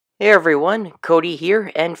Hey everyone, Cody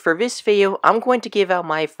here, and for this video, I'm going to give out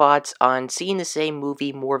my thoughts on seeing the same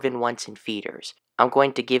movie more than once in theaters. I'm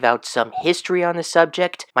going to give out some history on the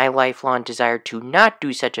subject, my lifelong desire to not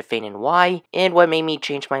do such a thing and why, and what made me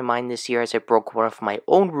change my mind this year as I broke one of my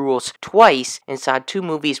own rules twice and saw two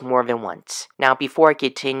movies more than once. Now before I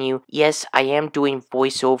continue, yes, I am doing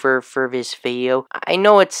voiceover for this video. I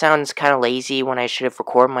know it sounds kind of lazy when I should have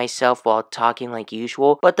recorded myself while talking like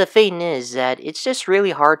usual, but the thing is that it's just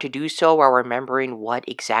really hard to do so while remembering what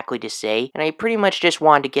exactly to say, and I pretty much just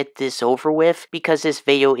wanted to get this over with because this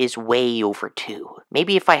video is way overdue.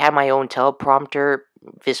 Maybe if I had my own teleprompter,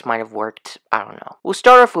 this might have worked. I don't know. We'll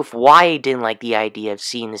start off with why I didn't like the idea of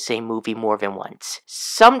seeing the same movie more than once.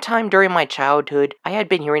 Sometime during my childhood, I had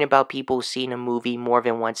been hearing about people seeing a movie more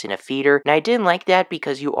than once in a theater, and I didn't like that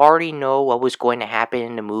because you already know what was going to happen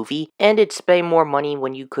in the movie, and it'd spend more money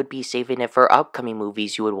when you could be saving it for upcoming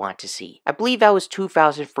movies you would want to see. I believe that was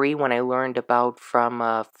 2003 when I learned about from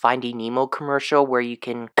a Finding Nemo commercial where you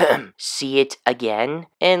can see it again,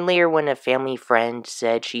 and later when a family friend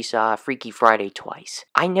said she saw Freaky Friday twice.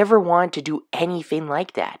 I never wanted to do anything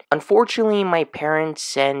like that. Unfortunately, my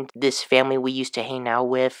parents and this family we used to hang out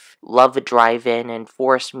with loved the drive-in and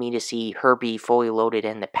forced me to see Herbie Fully Loaded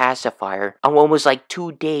and the Pacifier on what was like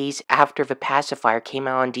 2 days after the Pacifier came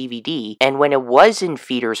out on DVD. And when it was in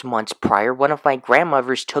theaters months prior, one of my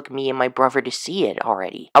grandmothers took me and my brother to see it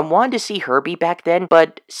already. I wanted to see Herbie back then,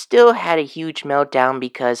 but still had a huge meltdown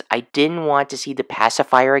because I didn't want to see the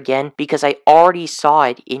Pacifier again because I already saw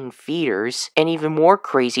it in theaters. And even more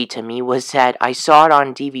crazy to me was that I saw it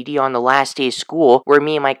on DVD on the last day of school where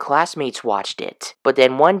me and my classmates watched it. But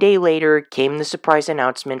then one day later came the surprise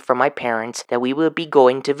announcement from my parents that we would be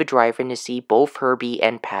going to the drive-in to see both Herbie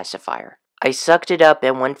and Pacifier. I sucked it up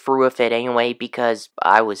and went through with it anyway because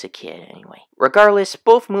I was a kid anyway. Regardless,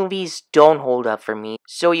 both movies don't hold up for me,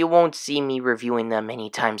 so you won't see me reviewing them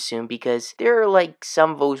anytime soon because they're like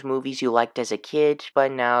some of those movies you liked as a kid,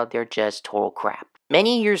 but now they're just total crap.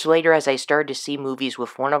 Many years later, as I started to see movies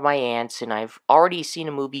with one of my aunts, and I've already seen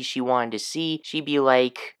a movie she wanted to see, she'd be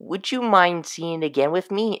like, "Would you mind seeing it again with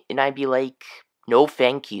me?" And I'd be like, "No,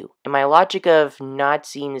 thank you." And my logic of not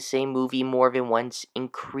seeing the same movie more than once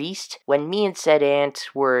increased when me and said aunt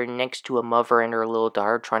were next to a mother and her little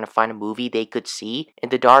daughter trying to find a movie they could see, and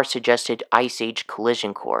the daughter suggested Ice Age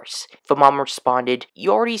Collision Course. The mom responded,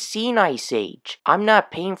 "You already seen Ice Age. I'm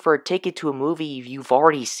not paying for a ticket to a movie you've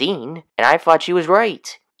already seen." And I thought she was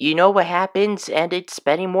right. You know what happens, and it's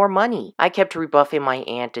spending more money. I kept rebuffing my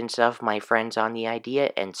aunt and some of my friends on the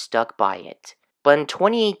idea and stuck by it. But in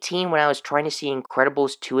 2018, when I was trying to see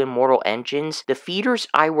Incredibles 2 Immortal Engines, the theaters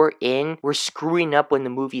I were in were screwing up when the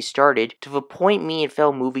movie started, to the point me and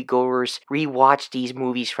fellow moviegoers rewatched these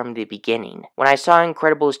movies from the beginning. When I saw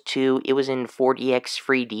Incredibles 2, it was in 4DX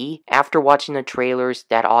 3D. After watching the trailers,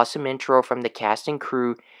 that awesome intro from the cast and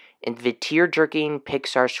crew, and the tear-jerking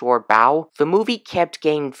Pixar short bow, the movie kept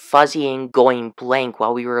getting fuzzy and going blank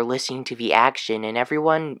while we were listening to the action, and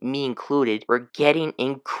everyone, me included, were getting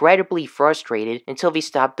incredibly frustrated until they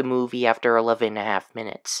stopped the movie after 11.5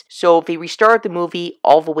 minutes. So they restarted the movie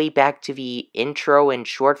all the way back to the intro and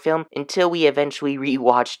short film until we eventually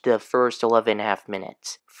rewatched the first 11.5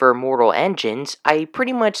 minutes. For Immortal Engines, I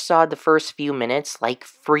pretty much saw the first few minutes like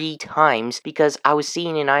 3 times because I was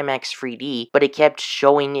seeing in IMAX 3D, but it kept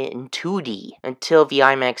showing it in 2D until the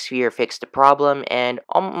IMAX sphere fixed the problem and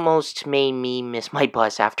almost made me miss my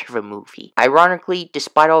bus after the movie. Ironically,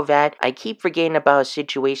 despite all that, I keep forgetting about a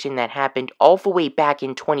situation that happened all the way back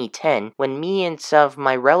in 2010 when me and some of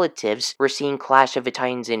my relatives were seeing Clash of the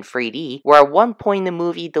Titans in 3D, where at one point in the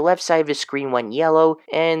movie, the left side of the screen went yellow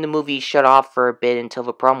and the movie shut off for a bit until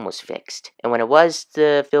the problem was fixed. And when it was,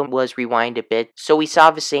 the film was rewind a bit, so we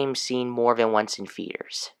saw the same scene more than once in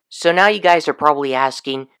theaters. So now you guys are probably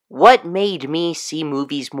asking, what made me see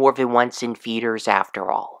movies more than once in theaters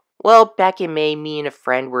after all? Well, back in May, me and a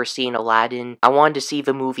friend were seeing Aladdin. I wanted to see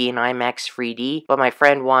the movie in IMAX 3D, but my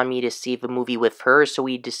friend wanted me to see the movie with her, so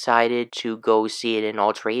we decided to go see it in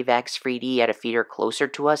Ultra AVAX 3D at a theater closer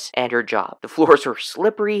to us and her job. The floors were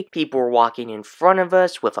slippery, people were walking in front of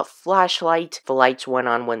us with a flashlight, the lights went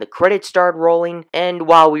on when the credits started rolling, and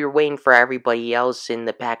while we were waiting for everybody else in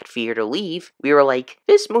the packed theater to leave, we were like,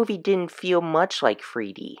 this movie didn't feel much like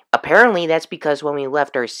 3D. Apparently, that's because when we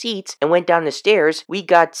left our seats and went down the stairs, we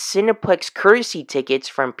got Cineplex courtesy tickets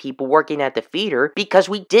from people working at the theater because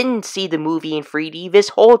we didn't see the movie in 3D this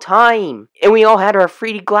whole time. And we all had our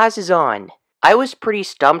 3D glasses on. I was pretty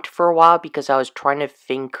stumped for a while because I was trying to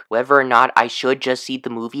think whether or not I should just see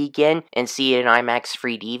the movie again and see it in IMAX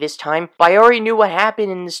 3D this time, but I already knew what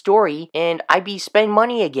happened in the story and I'd be spending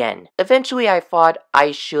money again. Eventually I thought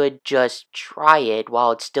I should just try it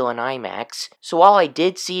while it's still in IMAX, so while I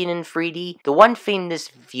did see it in 3D, the one thing this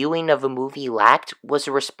viewing of a movie lacked was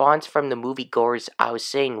a response from the moviegoers I was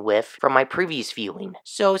sitting with from my previous viewing,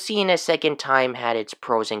 so seeing it a second time had its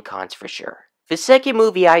pros and cons for sure. The second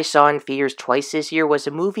movie I saw in theaters twice this year was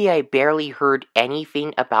a movie I barely heard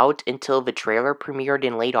anything about until the trailer premiered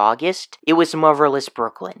in late August. It was Motherless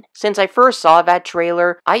Brooklyn. Since I first saw that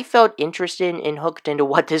trailer, I felt interested and hooked into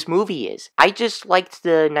what this movie is. I just liked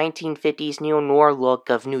the 1950s neo-noir look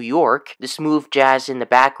of New York, the smooth jazz in the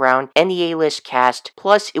background, and the A-list cast,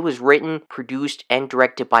 plus it was written, produced, and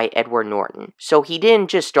directed by Edward Norton. So he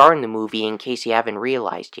didn't just star in the movie in case you haven't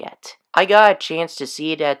realized yet. I got a chance to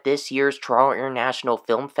see it at this year's Toronto International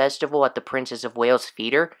Film Festival at the Princess of Wales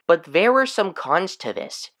Theatre, but there were some cons to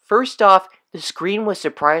this. First off, the screen was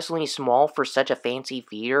surprisingly small for such a fancy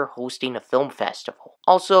theater hosting a film festival.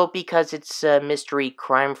 Also, because it's a mystery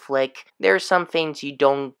crime flick, there are some things you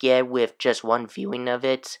don't get with just one viewing of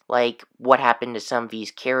it, like what happened to some of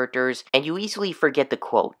these characters, and you easily forget the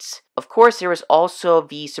quotes. Of course, there was also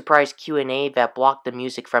the surprise Q&A that blocked the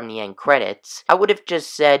music from the end credits. I would have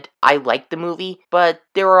just said I liked the movie, but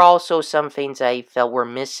there were also some things I felt were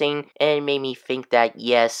missing, and it made me think that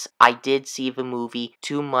yes, I did see the movie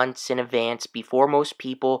 2 months in advance before most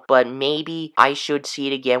people, but maybe I should see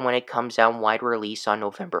it again when it comes out in wide release on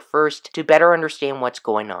November 1st to better understand what's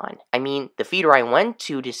going on. I mean, the theater I went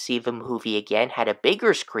to see the movie again had a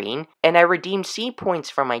bigger screen, and I redeemed C points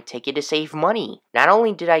from my ticket to save money. Not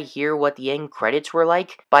only did I hear what the end credits were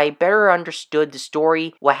like, but I better understood the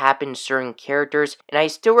story, what happened to certain characters, and I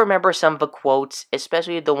still remember some of the quotes,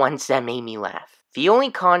 especially the ones that made me laugh. The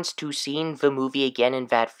only cons to seeing the movie again in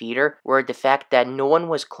that theater were the fact that no one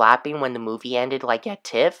was clapping when the movie ended like at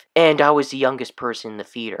TIFF, and I was the youngest person in the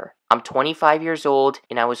theater. I'm 25 years old,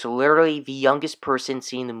 and I was literally the youngest person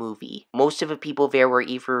seeing the movie. Most of the people there were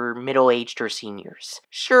either middle-aged or seniors.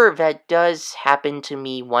 Sure, that does happen to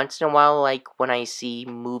me once in a while, like when I see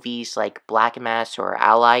movies like Black Mass or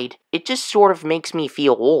Allied. It just sort of makes me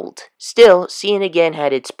feel old. Still, seeing it again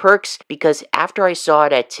had its perks, because after I saw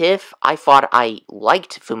it at TIFF, I thought I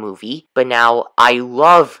liked the movie, but now I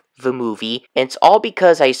love the movie, and it's all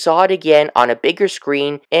because I saw it again on a bigger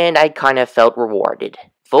screen, and I kind of felt rewarded.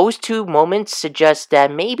 Those two moments suggest that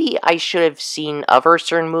maybe I should have seen other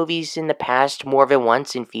certain movies in the past more than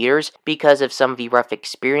once in theaters because of some of the rough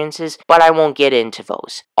experiences, but I won't get into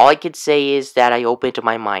those. All I could say is that I opened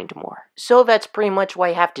my mind more. So that's pretty much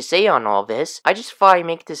what I have to say on all this. I just thought I'd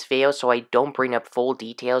make this video so I don't bring up full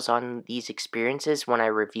details on these experiences when I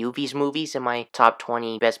review these movies in my top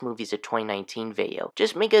 20 best movies of 2019 video.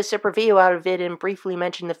 Just make a separate video out of it and briefly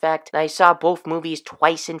mention the fact that I saw both movies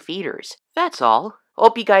twice in theaters. That's all.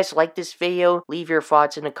 Hope you guys like this video. Leave your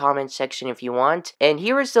thoughts in the comment section if you want. And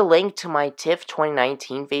here is the link to my TIFF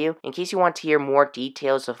 2019 video in case you want to hear more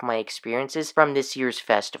details of my experiences from this year's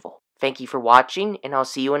festival. Thank you for watching, and I'll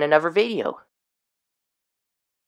see you in another video.